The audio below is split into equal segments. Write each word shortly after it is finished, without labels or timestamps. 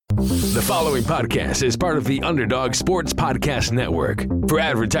The following podcast is part of the Underdog Sports Podcast Network. For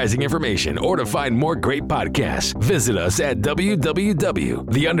advertising information or to find more great podcasts, visit us at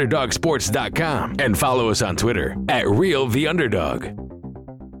www.theunderdogsports.com and follow us on Twitter at RealTheUnderdog.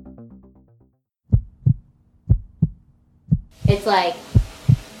 It's like,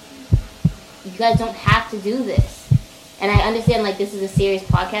 you guys don't have to do this. And I understand, like, this is a serious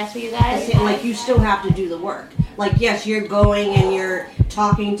podcast for you guys. Like, you still have to do the work. Like, yes, you're going and you're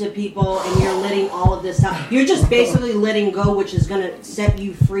talking to people and you're letting all of this out. You're just basically letting go, which is going to set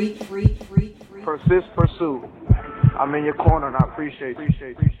you free. Persist, pursue. I'm in your corner and I appreciate you.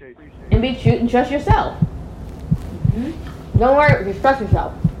 And be true and trust yourself. Mm-hmm. Don't worry, just trust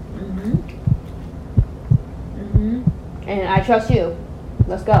yourself. Mm-hmm. Mm-hmm. And I trust you.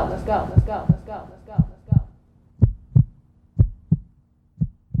 Let's go.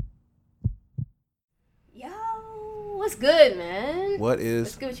 Yo, what's good, man? What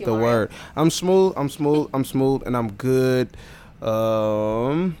is good with you, the Mario? word? I'm smooth, and I'm good.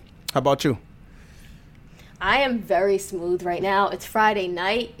 How about you? I am very smooth right now. It's Friday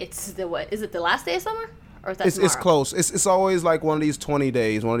night. It's the what? Is it the last day of summer? Or is that It's tomorrow? close. It's always like one of these 20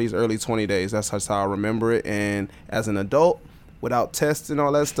 days, one of these early 20 days. That's how I remember it. And as an adult, without tests and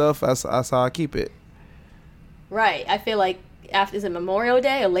all that stuff, that's how I keep it. Right. I feel like after, is it Memorial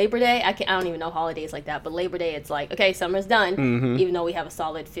Day or Labor Day? I don't even know holidays like that. But Labor Day, it's like, okay, summer's done. Mm-hmm. Even though we have a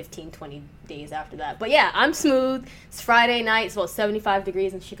solid 15, 20 days after that. But yeah, I'm smooth. It's Friday night. It's about 75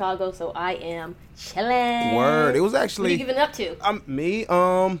 degrees in Chicago. So I am chilling. Word. It was actually. What are you giving up to? Me.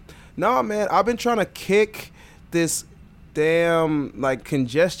 No, man. I've been trying to kick this damn like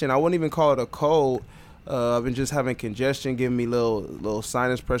congestion. I wouldn't even call it a cold. I've been just having congestion, giving me little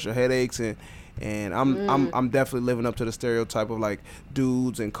sinus pressure headaches, and I'm definitely living up to the stereotype of like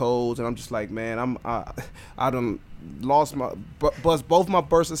dudes and colds, and I'm just like, man, I done lost bust both my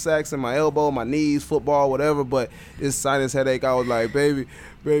bursa sacs in my elbow, my knees, football, whatever. But this sinus headache, I was like, baby,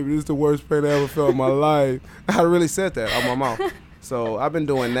 this is the worst pain I ever felt in my life. I really said that out my mouth. So I've been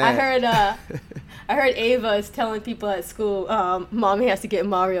doing that. I heard Ava is telling people at school, mommy has to get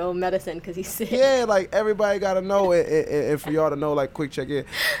Mario medicine because he's sick. Yeah, like everybody got to know it, and for y'all to know, like, quick check in.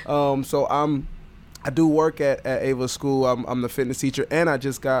 So I do work at Ava's school. I'm the fitness teacher, and I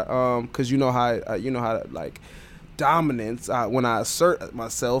just got because you know how like dominance when I assert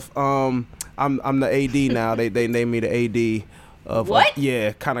myself. I'm the AD now. They named me the AD. Of what?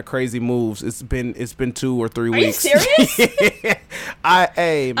 Yeah, kind of crazy moves. It's been 2 or 3 weeks. Are you serious?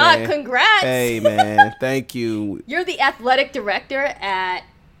 Hey man. Congrats. Hey man, thank you. You're the athletic director at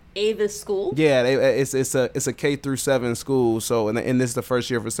Ava's school. Yeah, it's a K through 7 school. So and this is the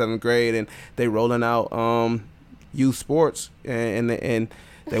first year for 7th grade, and they rolling out youth sports, and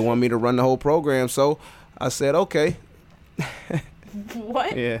they want me to run the whole program. So I said okay.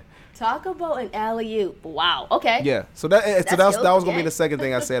 What? Yeah. Talk about an alley-oop. Wow. Okay. Yeah. So that was gonna be Okay. the second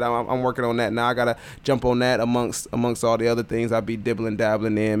thing I said. I'm working on that now. I gotta jump on that amongst all the other things I'll be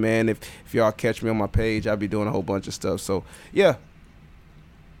dabbling in, man. If y'all catch me on my page, I'll be doing a whole bunch of stuff. So yeah.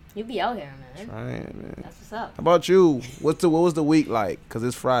 You be out here, man. Right, man. That's what's up. How about you? What was the week like? Cause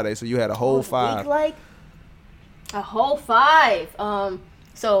it's Friday, so you had a whole 5. Week like a whole 5.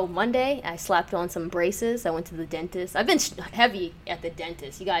 So Monday, I slapped on some braces. I went to the dentist. I've been heavy at the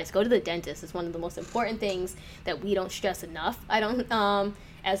dentist. You guys, go to the dentist. It's one of the most important things that we don't stress enough.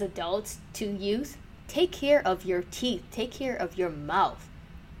 As adults to youth, take care of your teeth. Take care of your mouth.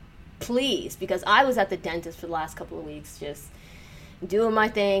 Please, because I was at the dentist for the last couple of weeks, just doing my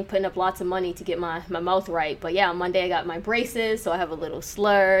thing, putting up lots of money to get my mouth right. But yeah, on Monday I got my braces, so I have a little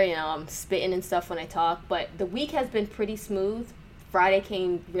slur. I'm spitting and stuff when I talk. But the week has been pretty smooth. Friday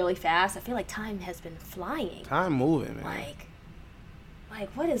came really fast. I feel like time has been flying. Time moving, man. Like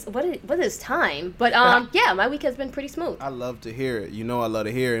what is time? But yeah, my week has been pretty smooth. I love to hear it. I love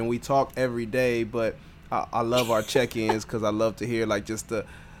to hear it. And we talk every day, but I love our check-ins because I love to hear like just to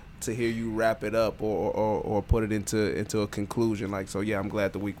hear you wrap it up or put it into a conclusion. Like, so yeah, I'm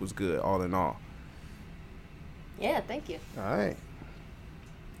glad the week was good all in all. Yeah, thank you. All right.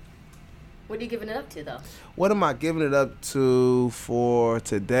 What are you giving it up to, though? What am I giving it up to for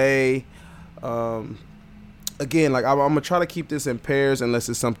today? Again, like I'm gonna try to keep this in pairs unless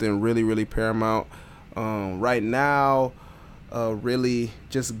it's something really, really paramount. Right now, really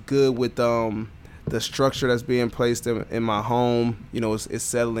just good with the structure that's being placed in my home. It's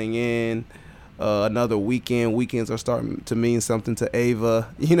settling in. Another weekend. Weekends are starting to mean something to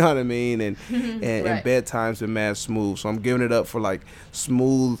Ava. You know what I mean? And Right. bedtime's been mad smooth. So I'm giving it up for like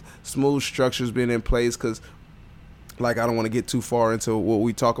smooth structures being in place because like I don't want to get too far into what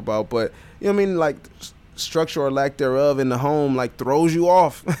we talk about, but you know what I mean, like structure or lack thereof in the home like throws you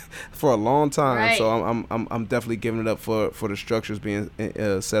off for a long time. Right. So I'm definitely giving it up for the structures being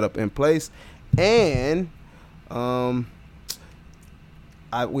set up in place. And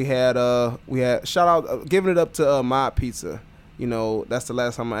we had shout out giving it up to Mod Pizza. You know, that's the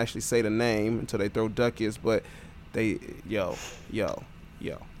last time I actually say the name until they throw duckies, but they yo.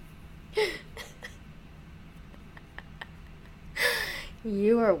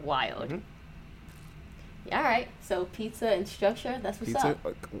 You are wild. All right, so pizza and structure, that's what's up.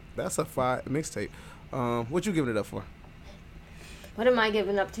 That's a fire mixtape. What you giving it up for? What am I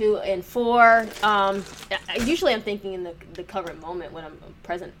giving up to and for? Usually I'm thinking in the current moment when I'm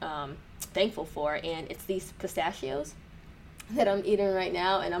present, thankful for, and it's these pistachios that I'm eating right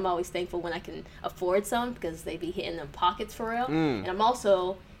now, and I'm always thankful when I can afford some because they be hitting them pockets for real. And I'm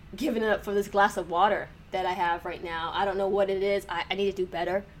also giving it up for this glass of water that I have right now. I don't know what it is. I need to do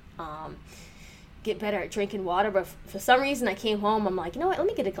better. Get better at drinking water, but for some reason I came home, I'm like, you know what, let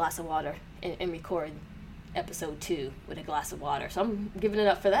me get a glass of water and record episode 2 with a glass of water. So I'm giving it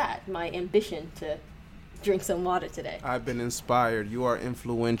up for that, my ambition to drink some water today. I've been inspired. You are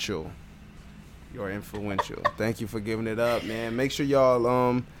influential. Thank you for giving it up, man. Make sure y'all, you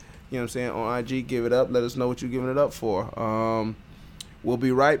know what I'm saying, on IG, give it up. Let us know what you're giving it up for. We'll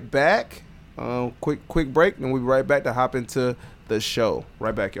be right back. Quick break, and we'll be right back to hop into the show.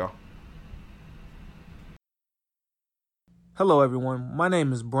 Right back, y'all. Hello, everyone. My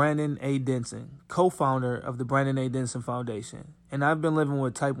name is Brandon A. Denson, co-founder of the Brandon A. Denson Foundation, and I've been living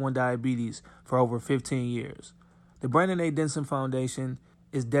with type 1 diabetes for over 15 years. The Brandon A. Denson Foundation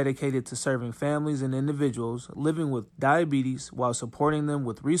is dedicated to serving families and individuals living with diabetes while supporting them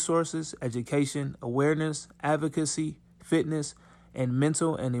with resources, education, awareness, advocacy, fitness, and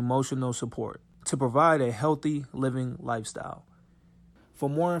mental and emotional support to provide a healthy living lifestyle. For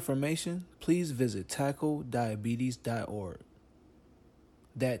more information, please visit tacklediabetes.org.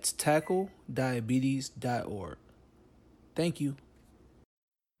 That's tacklediabetes.org. Thank you.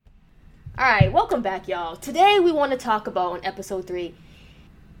 All right, welcome back, y'all. Today we want to talk about, in episode 3,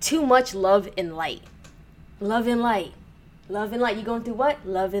 too much love and light. Love and light. Love and light. You going through what?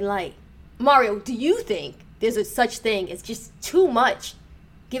 Love and light. Mario, do you think there's a such thing as just too much,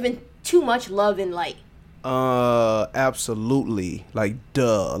 giving too much love and light? Absolutely. Like,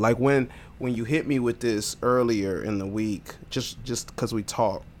 duh. Like when you hit me with this earlier in the week, just because we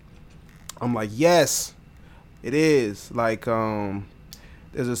talked, I'm like, yes, it is. Like,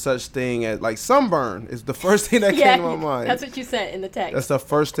 there's a such thing as, like, sunburn is the first thing that came to my mind. That's what you said in the text. That's the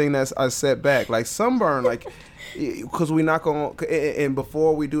first thing that I said back. Like, sunburn, like, because we're not going to, and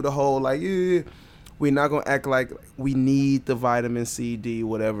before we do the whole, like, we're not going to act like we need the vitamin C, D,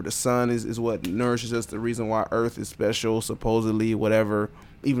 whatever. The sun is what nourishes us, the reason why Earth is special, supposedly, whatever.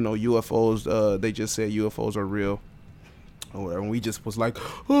 Even though UFOs, they just said UFOs are real. Or whatever. And we just was like,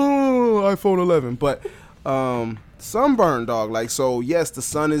 oh, iPhone 11. But sunburn, dog. Like, so, yes, the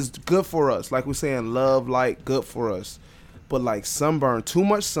sun is good for us. Like we're saying, love, light, good for us. But, like, sunburn, too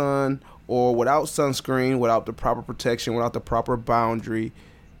much sun, or without sunscreen, without the proper protection, without the proper boundary,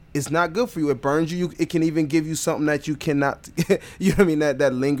 it's not good for you. It burns you. It can even give you something that you cannot, you know what I mean,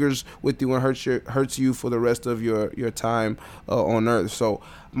 that lingers with you and hurts you for the rest of your time on Earth. So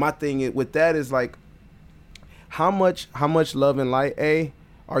my thing with that is, like, how much love and light,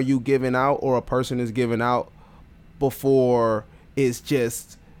 are you giving out, or a person is giving out before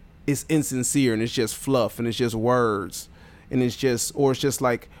it's insincere and it's just fluff and it's just words and it's just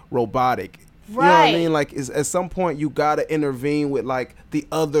like robotic. Right. You know what I mean? Like, at some point, you got to intervene with, like, the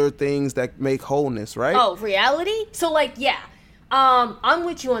other things that make wholeness, right? Oh, reality? So, like, yeah. I'm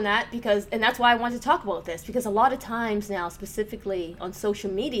with you on that and that's why I wanted to talk about this, because a lot of times now, specifically on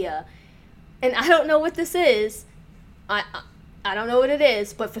social media, and I don't know what this is, I don't know what it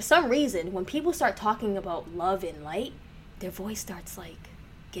is, but for some reason, when people start talking about love and light, their voice starts, like,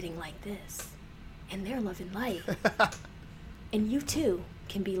 getting like this. And they're love and light. And you, too,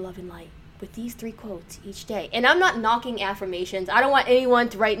 can be love and light with these 3 quotes each day. And I'm not knocking affirmations. I don't want anyone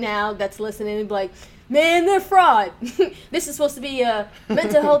to right now that's listening to be like, man, they're fraud. This is supposed to be a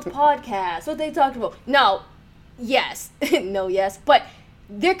mental health podcast. What they talked about. No. Yes. No, yes. But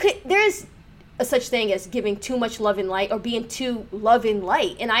there is a such thing as giving too much love and light, or being too love and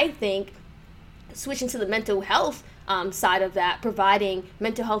light. And I think switching to the mental health side of that, providing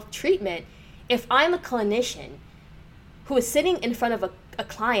mental health treatment, if I'm a clinician who is sitting in front of a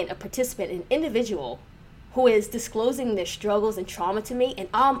client, a participant, an individual who is disclosing their struggles and trauma to me, and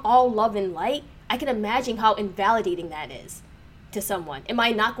I'm all love and light, I can imagine how invalidating that is to someone. Am I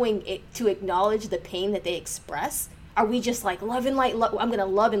not going to acknowledge the pain that they express? Are we just like, love and light, I'm going to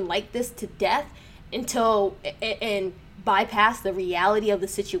love and light this to death? until and bypass the reality of the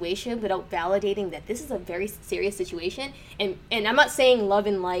situation without validating that this is a very serious situation. And I'm not saying love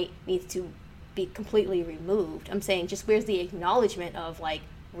and light needs to be completely removed. I'm saying just where's the acknowledgement of like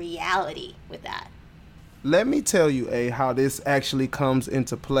reality with that. Let me tell you, how this actually comes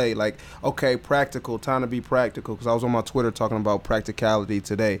into play. Like, okay, practical, time to be practical, because I was on my Twitter talking about practicality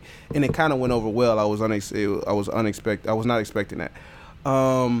today, and it kind of went over well. I was not expecting that.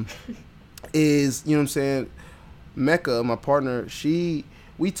 Is, you know what I'm saying, Mecca, my partner,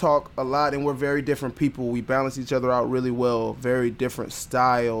 we talk a lot, and we're very different people. We balance each other out really well, very different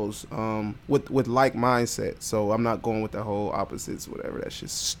styles, with like mindset. So I'm not going with the whole opposites, whatever. That's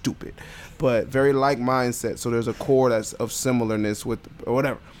just stupid. But very like mindset. So there's a core that's of similarness with, or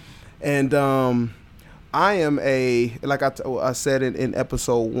whatever. And I am like I said in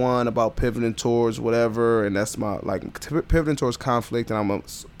episode 1 about pivoting towards whatever, and that's my, like, pivoting towards conflict, and I'm a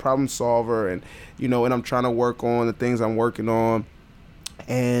problem solver, and, you know, and I'm trying to work on the things I'm working on.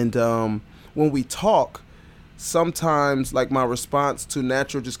 And when we talk, sometimes, like, my response to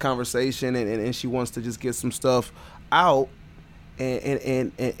natural just conversation, and she wants to just get some stuff out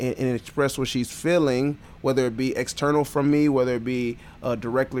and express what she's feeling, whether it be external from me, whether it be a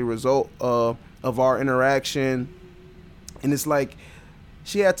directly result of our interaction. And it's like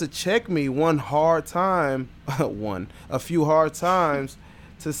she had to check me a few hard times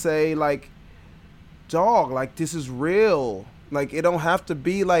to say, like, dog, like, this is real. Like, it don't have to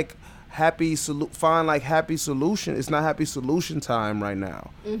be like happy solution. It's not happy solution time right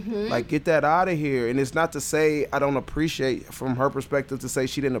now. Mm-hmm. Like, get that out of here. And it's not to say I don't appreciate, from her perspective, to say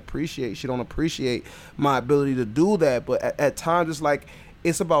she don't appreciate my ability to do that. But at times it's like,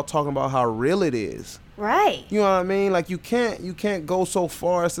 it's about talking about how real it is. Right. You know what I mean? Like, you can't go so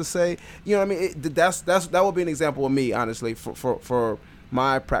far as to say, you know what I mean? That would be an example of me, honestly, for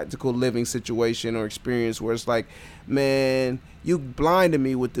my practical living situation or experience, where it's like, man, you blinded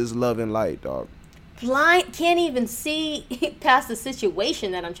me with this love and light, dog. Can't even see past the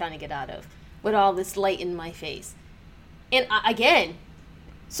situation that I'm trying to get out of with all this light in my face. And again,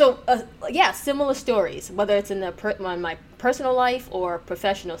 so similar stories, whether it's in my personal life or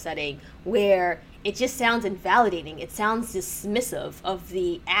professional setting, where it just sounds invalidating. It sounds dismissive of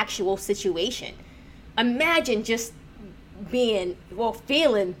the actual situation. Imagine just feeling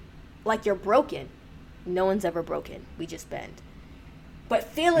like you're broken. No one's ever broken. We just bend. But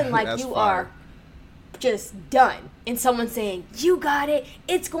feeling like you are just done, and someone saying, you got it,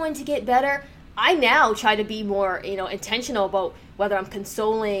 it's going to get better. I now try to be more, intentional about whether I'm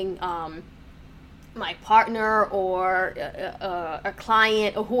consoling my partner or a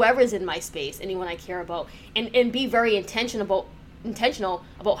client or whoever's in my space, anyone I care about, and be very intentional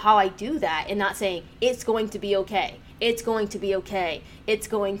about how I do that, and not saying it's going to be okay. It's going to be okay. It's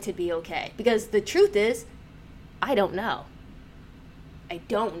going to be okay. Because the truth is, I don't know.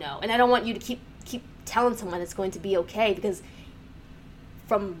 And I don't want you to keep telling someone it's going to be okay, because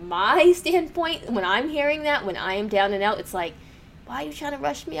from my standpoint, when I'm hearing that, when I am down and out, it's like, why are you trying to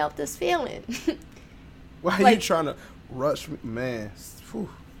rush me out this feeling? Why are you trying to rush me? Man. Whew.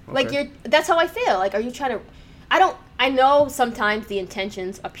 Okay. Like, that's how I feel. Like, are you trying to, I know sometimes the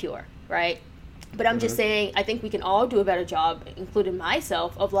intentions are pure, right? But I'm just saying, I think we can all do a better job, including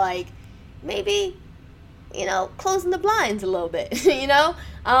myself, of, like, maybe, closing the blinds a little bit,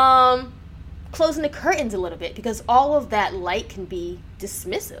 closing the curtains a little bit, because all of that light can be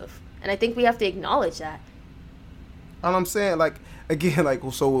dismissive. And I think we have to acknowledge that. And I'm saying, like, again, like,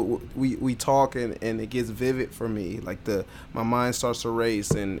 so we talk and it gets vivid for me. Like, my mind starts to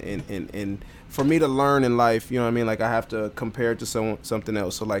race, and for me to learn in life, you know what I mean? Like, I have to compare it to something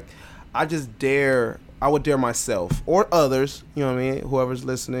else. So, like, I would dare myself or others, you know what I mean, whoever's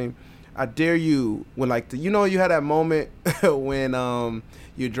listening, I dare you when, like, you had that moment when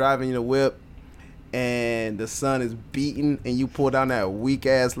you're driving your whip and the sun is beating and you pull down that weak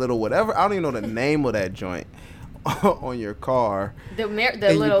ass little whatever, I don't even know the name of that joint on your car. The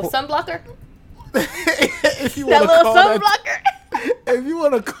little sunblocker? If you that little sunblocker? If you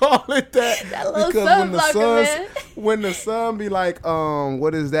want to call it that. That little sunblocker, man. When the sun be like,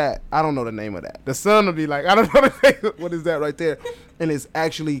 what is that? I don't know the name of that. The sun will be like, I don't know the name. What is that right there? And it's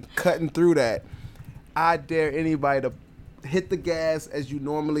actually cutting through that. I dare anybody to hit the gas as you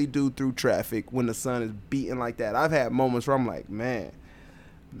normally do through traffic when the sun is beating like that. I've had moments where I'm like, man,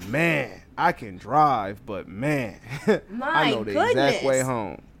 I can drive, but man, I know the exact way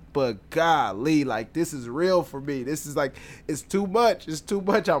home. But golly, like, this is real for me. This is like, it's too much. It's too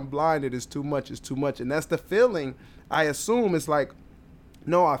much. I'm blinded. It's too much. And that's the feeling. I assume it's like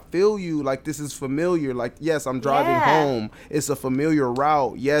no, I feel you. Like, this is familiar. Like, yes, I'm driving Yeah. home. It's a familiar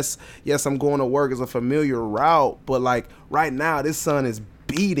route. Yes, I'm going to work. It's a familiar route. But, like, right now, this sun is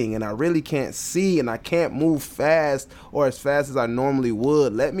beating, and I really can't see, and I can't move fast or as fast as I normally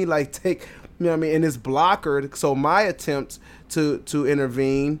would. Let me, like, take, you know what I mean? And it's blockered. So my attempt to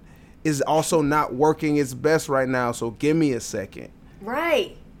intervene is also not working its best right now. So give me a second.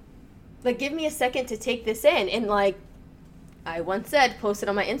 Right. Like, give me a second to take this in. And, like, I once said, posted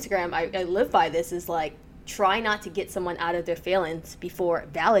on my Instagram, I live by this, is like, try not to get someone out of their feelings before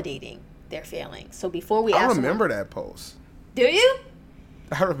validating their feelings. So before we I ask remember someone, that post. do you?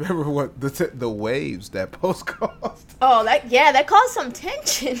 I remember what the waves that post caused. Oh, that caused some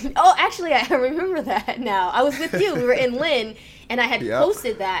tension. Oh, actually, I remember that now. I was with you. We were in Lynn, and I had Yep.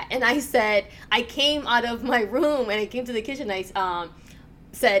 posted that, and I said, I came out of my room, and I came to the kitchen, and I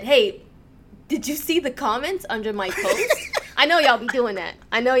said, hey, did you see the comments under my post? I know y'all be doing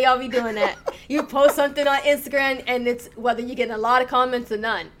that. You post something on Instagram, and it's whether you get a lot of comments or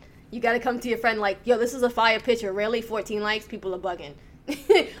none. You got to come to your friend like, yo, this is a fire picture. Rarely 14 likes. People are bugging.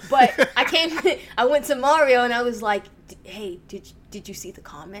 But I went to Mario, and I was like, hey, did you see the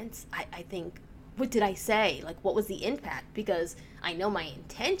comments? I think, what did I say? Like, what was the impact? Because I know my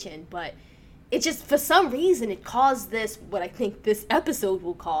intention, but it just, for some reason, it caused this, what I think this episode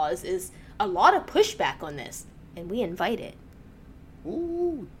will cause is a lot of pushback on this, and we invite it.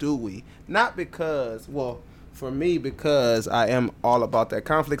 Ooh, do we? Not because, well, for me, because I am all about that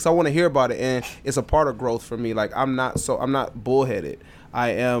conflict. So I want to hear about it, and it's a part of growth for me. Like, I'm not bullheaded.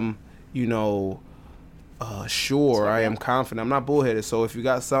 I am, sure. I am confident. I'm not bullheaded. So if you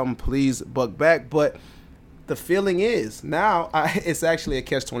got something, please buck back. But the feeling is now it's actually a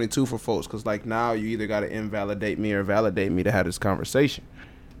catch-22 for folks, because like now you either got to invalidate me or validate me to have this conversation.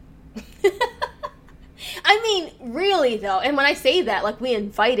 I mean, really though, and when I say that, like, we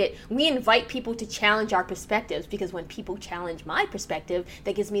invite people to challenge our perspectives, because when people challenge my perspective,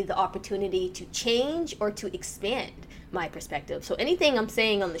 that gives me the opportunity to change or to expand my perspective. So anything I'm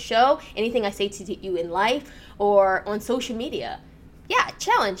saying on the show, anything I say to you in life or on social media, yeah,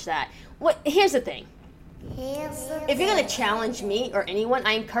 challenge that. Here's the thing. If you're going to challenge me or anyone,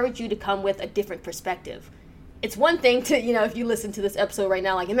 I encourage you to come with a different perspective. It's one thing to, if you listen to this episode right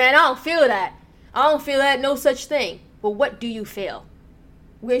now, like, man, I don't feel that. No such thing. Well, what do you feel?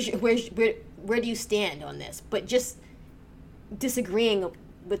 Where do you stand on this? But just disagreeing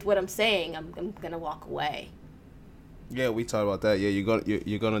with what I'm saying, I'm gonna walk away. Yeah, we talked about that. Yeah,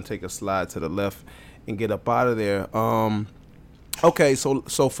 you're gonna take a slide to the left and get up out of there. Okay,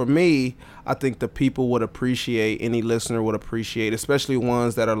 so for me, I think the people would appreciate, any listener would appreciate, especially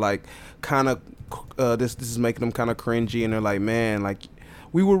ones that are like kind of this is making them kind of cringy, and they're like, man, like,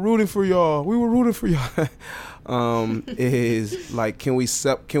 we were rooting for y'all. Is like,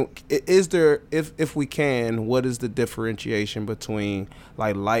 is there, if we can, what is the differentiation between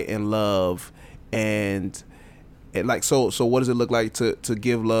like light and love, and like, so what does it look like to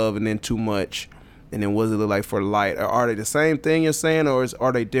give love and then too much, and then what does it look like for light? Are they the same thing you're saying, or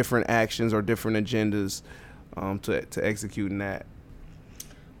are they different actions or different agendas to executing that?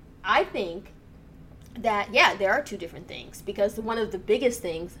 I think that, yeah, there are two different things, because one of the biggest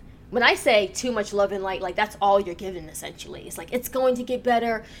things, when I say too much love and light, like, that's all you're given essentially. It's like, it's going to get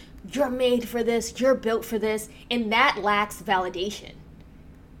better, you're made for this, you're built for this, and that lacks validation.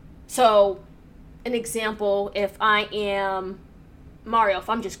 So an example, if I am Mario, if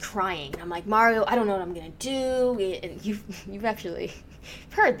I'm just crying, I'm like, Mario, I don't know what I'm gonna do, and you've actually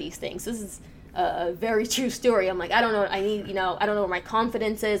heard these things. This is a very true story. I'm like, I don't know, I don't know where my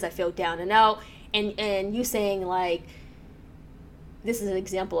confidence is, I feel down and out. And you saying, like, this is an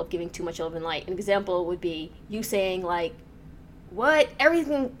example of giving too much love and light. An example would be you saying, like, what?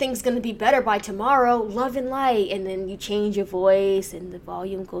 Everything's going to be better by tomorrow, love and light. And then you change your voice, and the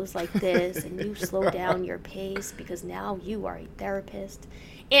volume goes like this, and you slow down your pace, because now you are a therapist.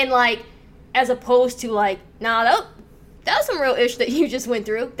 And, like, as opposed to, like, nah, that's some real ish that you just went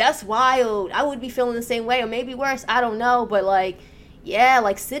through. That's wild. I would be feeling the same way, or maybe worse. I don't know. But, like, yeah,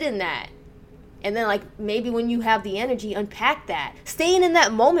 like, sit in that. And then, like, maybe when you have the energy, unpack that. Staying in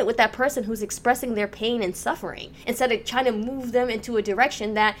that moment with that person who's expressing their pain and suffering, instead of trying to move them into a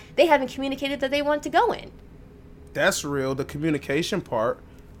direction that they haven't communicated that they want to go in. That's real. The communication part,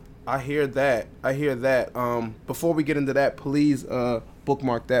 I hear that. Before we get into that, please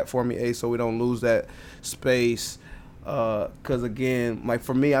bookmark that for me, so we don't lose that space. Because, again, like,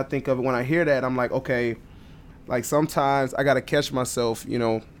 for me, I think of it, when I hear that, I'm like, okay, like, sometimes I got to catch myself,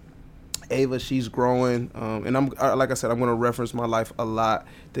 Ava, she's growing, and I'm, like I said, I'm going to reference my life a lot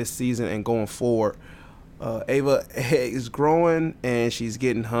this season and going forward. Ava is growing and she's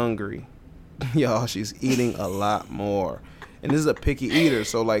getting hungry. Y'all, she's eating a lot more. And this is a picky eater,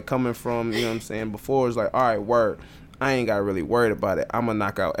 so like coming from, you know what I'm saying, before it's like, all right, word, I ain't got really worried about it. I'm gonna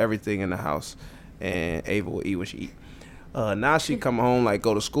knock out everything in the house and Ava will eat what she eat. Now she come home, like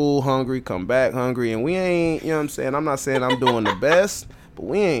go to school hungry, come back hungry, and we ain't, you know what I'm saying, I'm not saying I'm doing the best, but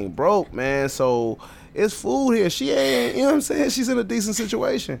we ain't broke, man, so it's food here. She ain't, you know what I'm saying, she's in a decent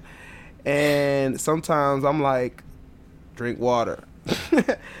situation. And sometimes I'm like, drink water.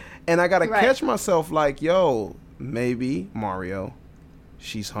 And I gotta catch myself like, yo, maybe Mario,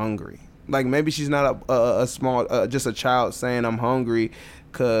 she's hungry. Like maybe she's not a small, just a child saying I'm hungry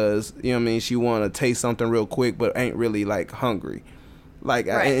because, you know what I mean, she want to taste something real quick but ain't really like hungry. Like,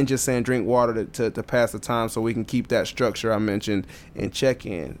 and just saying drink water to pass the time so we can keep that structure I mentioned and check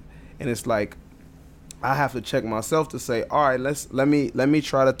in. And it's like, I have to check myself to say, all right, let me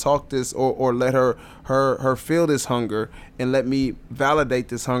try to talk this or let her feel this hunger and let me validate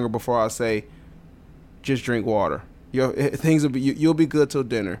this hunger before I say, just drink water. Things will be you'll be good till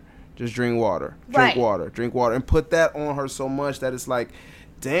dinner. Just drink water. Drink water, and put that on her so much that it's like,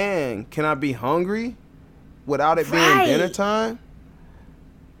 dang, can I be hungry without it being dinner time?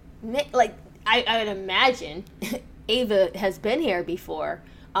 Like I would imagine Ava has been here before.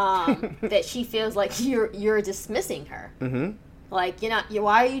 That she feels like you're dismissing her. Mm-hmm. Like,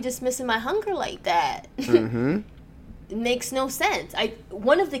 why are you dismissing my hunger like that? Mm-hmm. It makes no sense.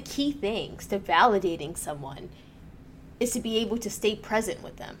 One of the key things to validating someone is to be able to stay present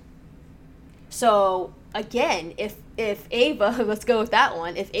with them. So again, if Ava, let's go with that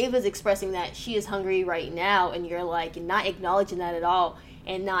one. If Ava's expressing that she is hungry right now, and you're like not acknowledging that at all,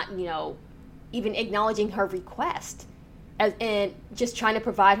 and not even acknowledging her request. And just trying to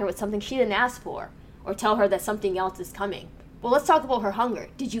provide her with something she didn't ask for, or tell her that something else is coming. Well, let's talk about her hunger.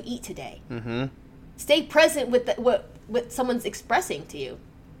 Did you eat today? Mm-hmm. Stay present with what someone's expressing to you.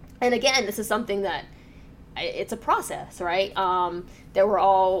 And again, this is something that it's a process, right? That we're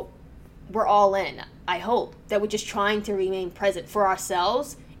all in. I hope that we're just trying to remain present for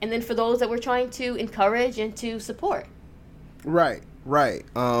ourselves, and then for those that we're trying to encourage and to support. Right.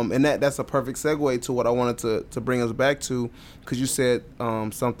 And that's a perfect segue to what I wanted to bring us back to, because you said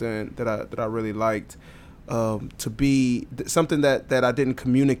something that I really liked, to be something that I didn't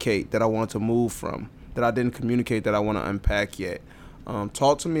communicate that I wanted to move from, that I didn't communicate that I want to unpack yet.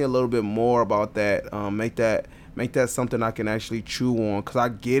 Talk to me a little bit more about that. Make that something I can actually chew on, because I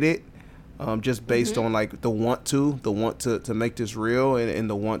get it. Just based on like the want to make this real, and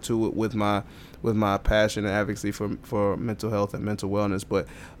the want to with my passion and advocacy for mental health and mental wellness. But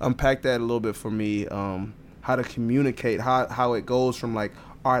unpack that a little bit for me, how to communicate, how it goes from like,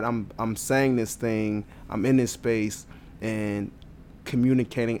 all right, I'm saying this thing, I'm in this space, and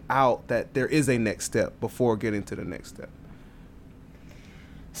communicating out that there is a next step before getting to the next step.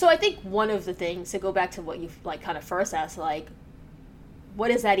 So I think one of the things, to go back to what you like kind of first asked, like, what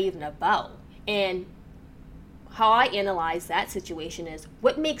is that even about? And how I analyze that situation is,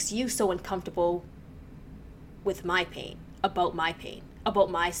 what makes you so uncomfortable with my pain, about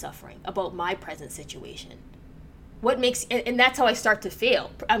my suffering, about my present situation? What makes, and that's how I start to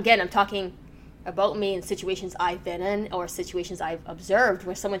feel. Again, I'm talking about me in situations I've been in, or situations I've observed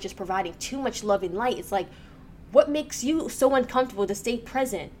where someone's just providing too much love and light. It's like, what makes you so uncomfortable to stay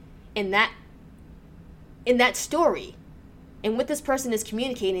present in that story? And what this person is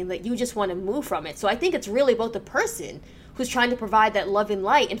communicating, that you just want to move from it. So I think it's really about the person who's trying to provide that love and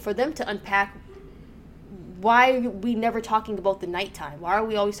light, and for them to unpack, why are we never talking about the nighttime? Why are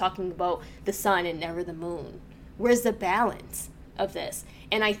we always talking about the sun and never the moon? Where's the balance of this?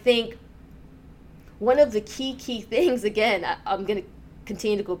 And I think one of the key things, again, I'm going to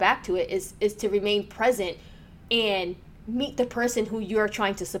continue to go back to it, is to remain present and meet the person who you're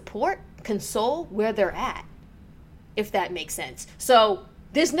trying to support, console, where they're at. If that makes sense. So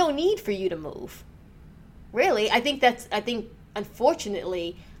there's no need for you to move. Really, I think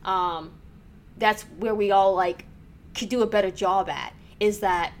unfortunately, that's where we all like could do a better job at, is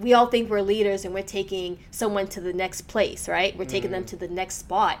that we all think we're leaders and we're taking someone to the next place, right? We're taking them to the next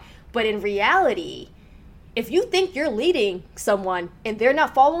spot. But in reality, if you think you're leading someone and they're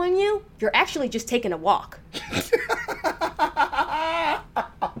not following you, you're actually just taking a walk.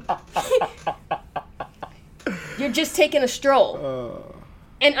 You're just taking a stroll.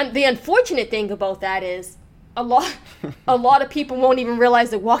 And the unfortunate thing about that is a lot of people won't even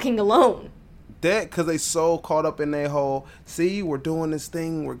realize they're walking alone. That, because they so caught up in their whole, see, we're doing this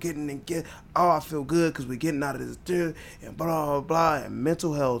thing, we're I feel good because we're getting out of this dude, and blah, blah, blah, and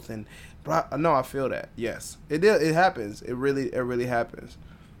mental health, and blah. No, I feel that. Yes. It happens. It really happens.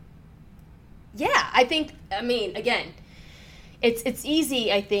 Yeah, again, it's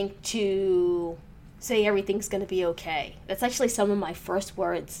easy, I think, to say everything's going to be okay. That's actually some of my first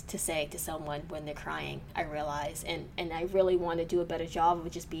words to say to someone when they're crying, I realize. And I really want to do a better job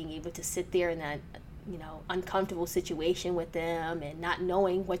of just being able to sit there in that, uncomfortable situation with them and not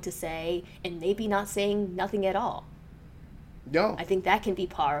knowing what to say and maybe not saying nothing at all. Yo, I think that can be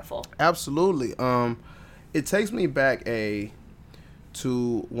powerful. Absolutely. It takes me back to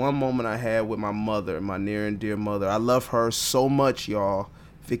one moment I had with my mother, my near and dear mother. I love her so much, y'all.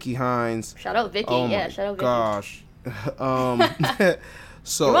 Vicky Hines. Shout out Vicky. Oh yeah, shout out Vicky. Gosh.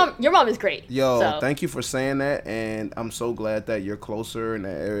 So your mom is great. Yo, thank you for saying that, and I'm so glad that you're closer in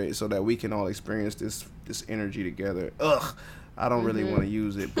that area so that we can all experience this energy together. I don't really want to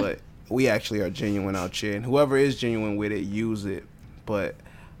use it, but we actually are genuine out here, and whoever is genuine with it, use it. But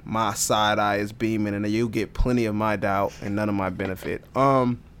my side eye is beaming, and you get plenty of my doubt and none of my benefit.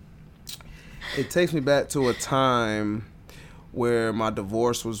 It takes me back to a time where my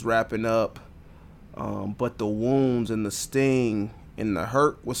divorce was wrapping up, but the wounds and the sting and the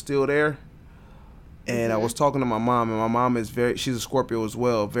hurt was still there. And I was talking to my mom, and my mom she's a Scorpio as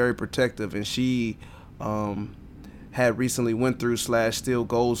well, very protective, and she had recently went through / still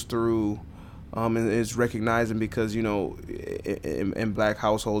goes through and is recognizing, because in black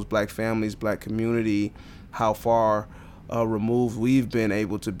households, black families, black community, how far removed we've been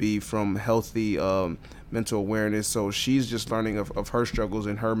able to be from healthy mental awareness. So she's just learning of her struggles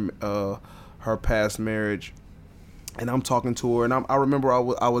in her past marriage. And I'm talking to her, and I remember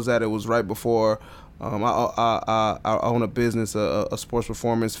I was at it was right before I own a business, a sports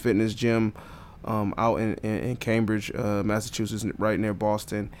performance fitness gym out in Cambridge, Massachusetts, right near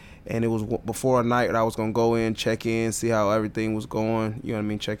Boston. And it was before a night that I was going to go in, check in, see how everything was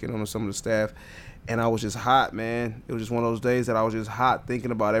going, check in on some of the staff. And I was just hot, man. It was just one of those days that I was just hot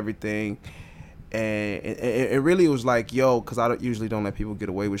thinking about everything. And it really was like, yo, because I usually don't let people get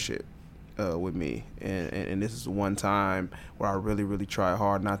away with shit with me. And this is one time where I really, really try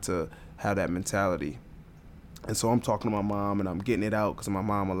hard not to have that mentality. And so I'm talking to my mom, and I'm getting it out because my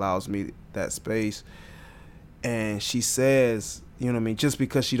mom allows me that space. And she says, just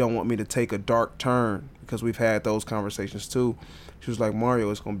because she don't want me to take a dark turn, because we've had those conversations too, she was like, Mario,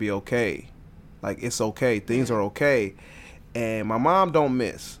 it's going to be okay. Like, it's okay. Things are okay. And my mom don't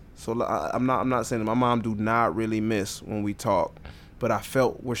miss. So I'm not saying that my mom do not really miss when we talk, but I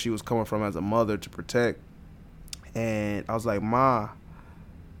felt where she was coming from as a mother to protect. And I was like, Ma,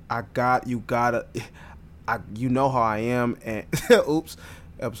 you know how I am. And oops,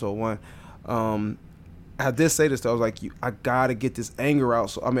 episode 1. I did say this though. I was like, I gotta get this anger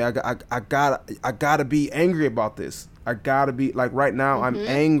out. So I gotta be angry about this. I gotta be like, right now I'm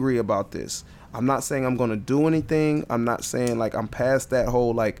angry about this. I'm not saying I'm gonna do anything. I'm not saying like I'm past that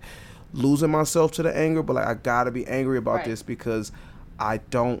whole like losing myself to the anger, but like I gotta be angry about this because I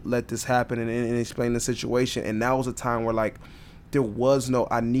don't let this happen, and explain the situation. And that was a time where like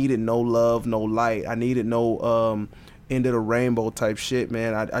I needed no love, no light. I needed no end of the rainbow type shit,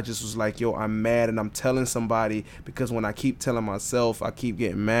 man. I just was like, yo, I'm mad, and I'm telling somebody, because when I keep telling myself, I keep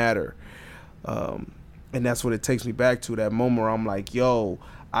getting madder. And that's what it takes me back to, that moment where I'm like, yo,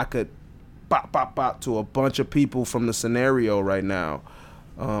 I could bop to a bunch of people from the scenario right now.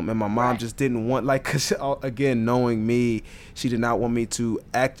 And my mom just didn't want, like, cause again, knowing me, she did not want me to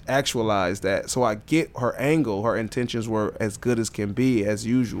actualize that. So I get her angle. Her intentions were as good as can be, as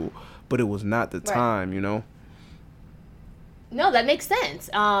usual, but it was not the time, No, that makes sense.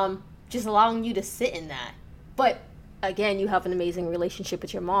 Just allowing you to sit in that. But again, you have an amazing relationship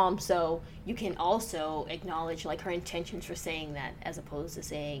with your mom, so you can also acknowledge like her intentions for saying that, as opposed to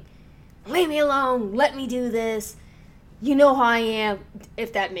saying, leave me alone, let me do this. You know how I am,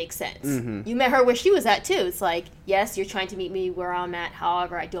 if that makes sense. Mm-hmm. You met her where she was at, too. It's like, yes, you're trying to meet me where I'm at.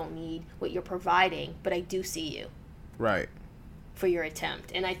 However, I don't need what you're providing, but I do see you. Right. For your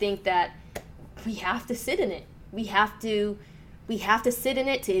attempt. And I think that we have to sit in it. We have to sit in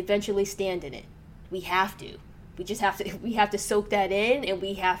it to eventually stand in it. We have to. We have to soak that in, and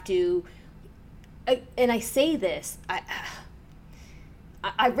we have to, and I say this,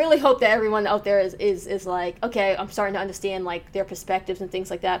 I really hope that everyone out there is like, okay, I'm starting to understand like their perspectives and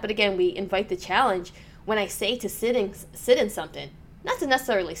things like that. But again, we invite the challenge when I say to sit in something, not to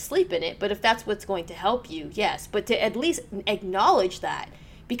necessarily sleep in it, but if that's what's going to help you, yes. But to at least acknowledge that,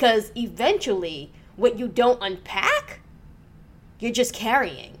 because eventually what you don't unpack, you're just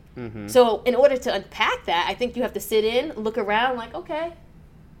carrying. Mm-hmm. So in order to unpack that, I think you have to sit in, look around like, okay,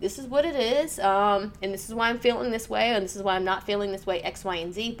 this is what it is, and this is why I'm feeling this way, and this is why I'm not feeling this way, X, Y,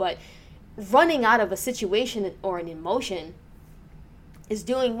 and Z. But running out of a situation or an emotion is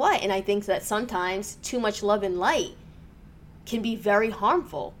doing what? And I think that sometimes too much love and light can be very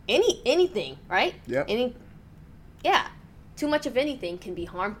harmful. Anything, right? Yeah. Too much of anything can be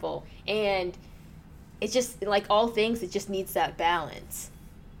harmful. And it's just like all things, it just needs that balance.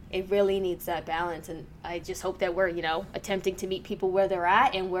 It really needs that balance. And I just hope that we're, attempting to meet people where they're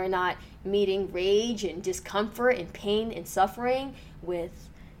at, and we're not meeting rage and discomfort and pain and suffering with,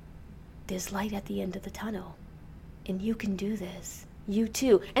 there's light at the end of the tunnel and you can do this. You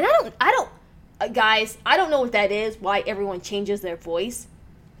too. And guys, I don't know what that is, why everyone changes their voice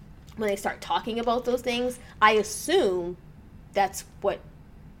when they start talking about those things. I assume that's what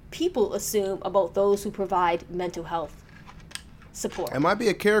people assume about those who provide mental health support. It might be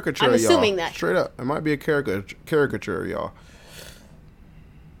a caricature, I'm assuming y'all. that. Straight up. It might be a caricature, y'all.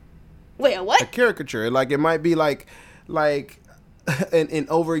 Wait, a what? A caricature. Like, it might be like an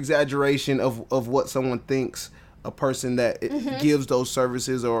over-exaggeration of what someone thinks a person that gives those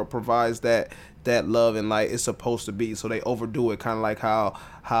services or provides that love and light is supposed to be. So they overdo it, kind of like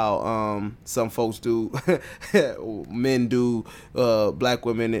how some folks do, men do black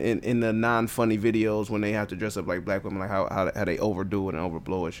women in the non-funny videos when they have to dress up like black women, like how they overdo it and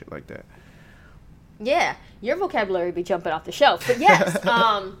overblow it, shit like that. Yeah, your vocabulary be jumping off the shelf. But yes,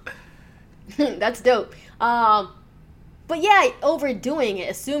 that's dope. But yeah, overdoing it,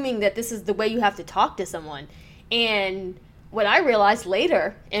 assuming that this is the way you have to talk to someone. And what I realized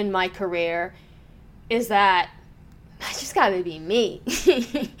later in my career is that I just got to be me.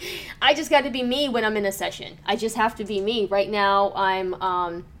 I just got to be me when I'm in a session. I just have to be me. Right now,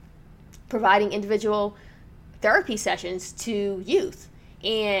 I'm providing individual therapy sessions to youth.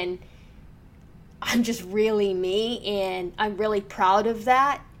 And I'm just really me, and I'm really proud of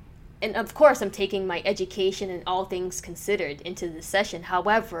that. And of course, I'm taking my education and all things considered into the session.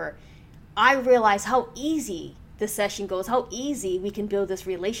 However, I realize how easy the session goes, how easy we can build this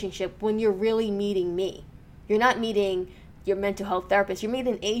relationship when you're really meeting me. You're not meeting your mental health therapist. You're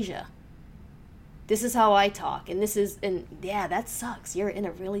meeting Asia. This is how I talk. And yeah, that sucks. You're in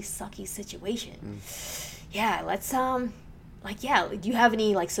a really sucky situation. Yeah, let's, do you have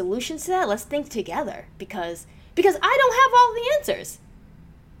any, solutions to that? Let's think together. Because I don't have all the answers.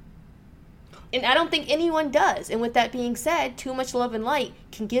 And I don't think anyone does. And with that being said, too much love and light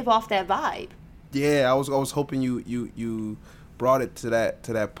can give off that vibe. Yeah, I was hoping you brought it to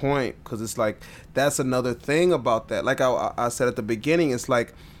that point, because it's like that's another thing about that. Like I said at the beginning, it's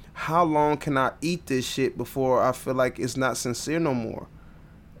like, how long can I eat this shit before I feel like it's not sincere no more?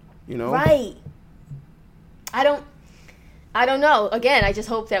 Right. I don't know. Again, I just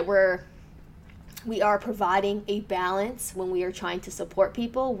hope that we are providing a balance when we are trying to support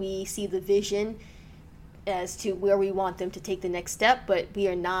people. We see the vision as to where we want them to take the next step, but we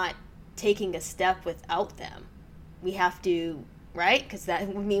are not taking a step without them. We have to, right? Because that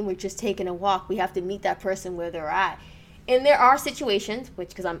would mean we're just taking a walk. We have to meet that person where they're at. And there are situations,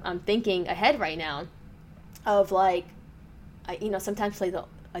 because I'm thinking ahead right now, of sometimes play the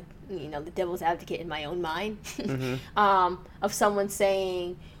devil's advocate in my own mind, of someone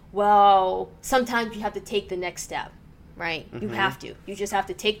saying, well, sometimes you have to take the next step, right? You have to. You just have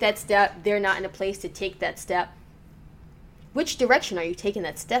to take that step. They're not in a place to take that step. Which direction are you taking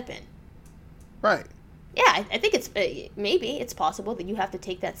that step in? Right. Yeah, I think maybe it's possible that you have to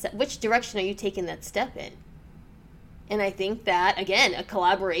take that step. Which direction are you taking that step in? And I think that, again, a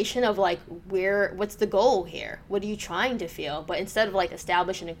collaboration of what's the goal here? What are you trying to feel? But instead of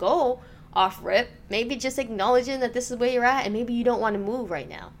establishing a goal off rip, maybe just acknowledging that this is where you're at and maybe you don't want to move right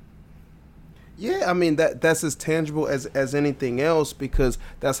now. Yeah, I mean that's as tangible as anything else, because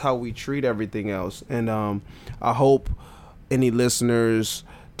that's how we treat everything else. And I hope any listeners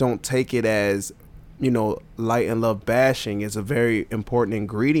don't take it as, light and love bashing. Is a very important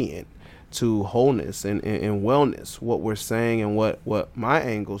ingredient to wholeness and wellness. What we're saying, and what my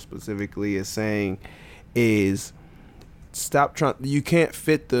angle specifically is saying, is stop trying. You can't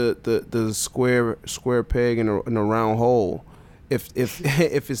fit the square peg in a round hole. If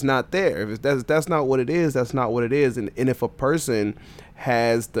it's not there, if that's not what it is, that's not what it is. And if a person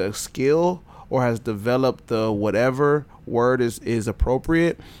has the skill or has developed the whatever word is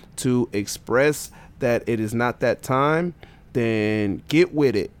appropriate to express that it is not that time, then get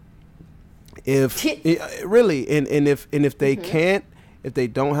with it. If really, and if they can't, if they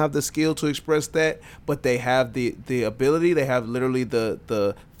don't have the skill to express that, but they have the ability, they have literally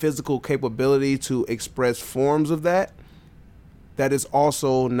the physical capability to express forms of that, that is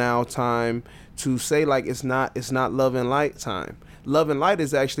also now time to say, it's not love and light time. Love and light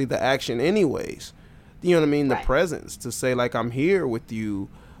is actually the action anyways. You know what I mean? Right. The presence, to say I'm here with you,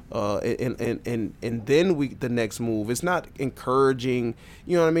 And then the next move. It's not encouraging,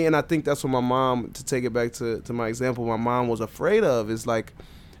 you know what I mean? And I think that's what my mom, to take it back to my example, my mom was afraid of, is like,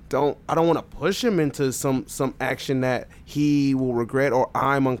 I don't want to push him into some action that he will regret or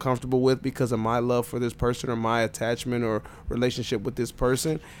I'm uncomfortable with because of my love for this person or my attachment or relationship with this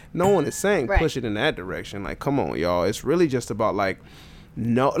person. No one is saying push it in that direction. Like, come on, y'all. It's really just about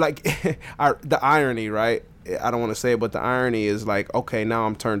the irony, right? I don't want to say it, but the irony is like, okay, now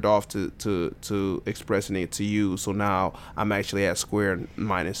I'm turned off to expressing it to you, so now I'm actually at square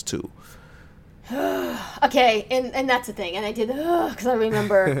 -2. Okay, and that's the thing. And I did, because I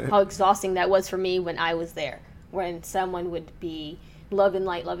remember how exhausting that was for me when I was there. When someone would be love and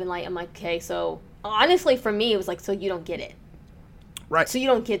light. I'm like, okay, so honestly for me, it was like, so you don't get it. Right. So you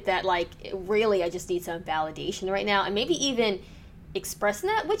don't get that, like, really, I just need some validation right now. And maybe even expressing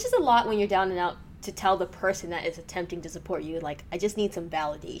that, which is a lot when you're down and out, to tell the person that is attempting to support you, like, I just need some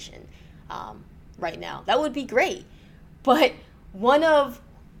validation right now. That would be great. But one of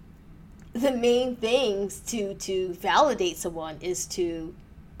the main things to validate someone is to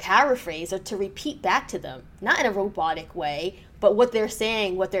paraphrase or to repeat back to them, not in a robotic way, but what they're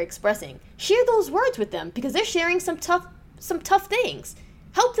saying, what they're expressing. Share those words with them because they're sharing some tough things.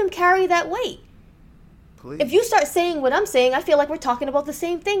 Help them carry that weight. Please. If you start saying what I'm saying, I feel like we're talking about the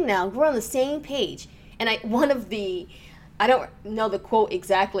same thing now. We're on the same page. And I don't know the quote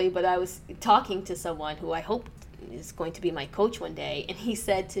exactly, but I was talking to someone who I hope is going to be my coach one day, and he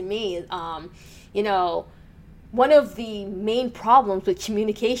said to me, one of the main problems with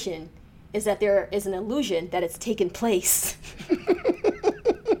communication is that there is an illusion that it's taken place.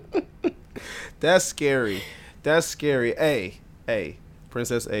 That's scary. Hey,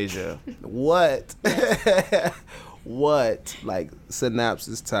 Princess Asia, what? What, like,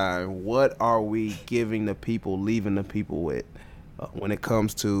 synopsis time, what are we giving the people, leaving the people with when it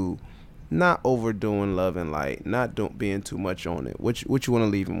comes to not overdoing love and light, not being too much on it? What you want to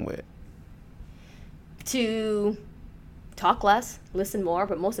leave them with? To talk less, listen more,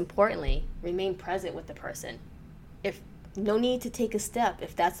 but most importantly, remain present with the person. If no need to take a step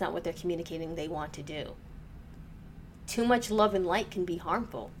if that's not what they're communicating they want to do. Too much love and light can be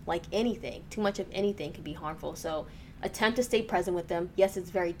harmful, like anything. Too much of anything can be harmful. So attempt to stay present with them. Yes, it's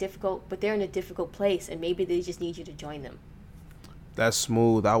very difficult, but they're in a difficult place, and maybe they just need you to join them. That's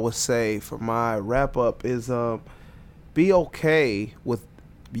smooth. I would say for my wrap up is be okay with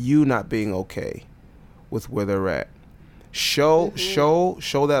you not being okay with where they're at. Show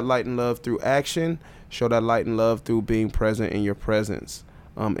that light and love through action. Show that light and love through being present in your presence,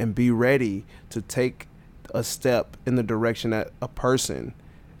 and be ready to take a step in the direction that a person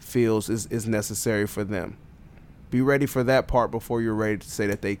feels is necessary for them. Be ready for that part before you're ready to say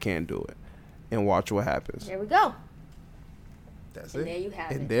that they can't do it, and watch what happens. There we go. That's and it. There you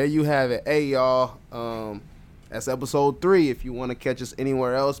have it. And there you have it. Hey, y'all. That's episode 3. If you want to catch us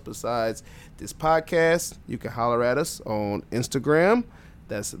anywhere else besides this podcast, you can holler at us on Instagram.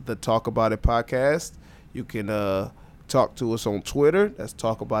 That's the Talk About It Podcast. You can talk to us on Twitter. That's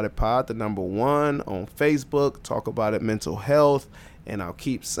Talk About It Pod, the number 1. On Facebook, Talk About It Mental Health. And I'll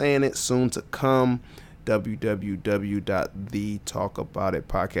keep saying it, soon to come,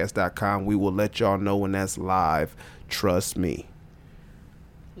 www.thetalkaboutitpodcast.com. We will let y'all know when that's live. Trust me.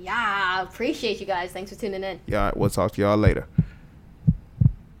 Yeah, appreciate you guys. Thanks for tuning in. Yeah, we'll talk to y'all later.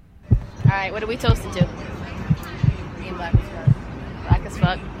 All right, what are we toasting to? Being black as fuck. Black as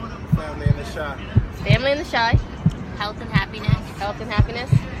fuck. Family in the Shy. Family in the Shy. Health and happiness. Health and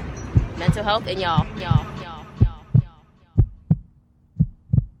happiness. Mental health and y'all.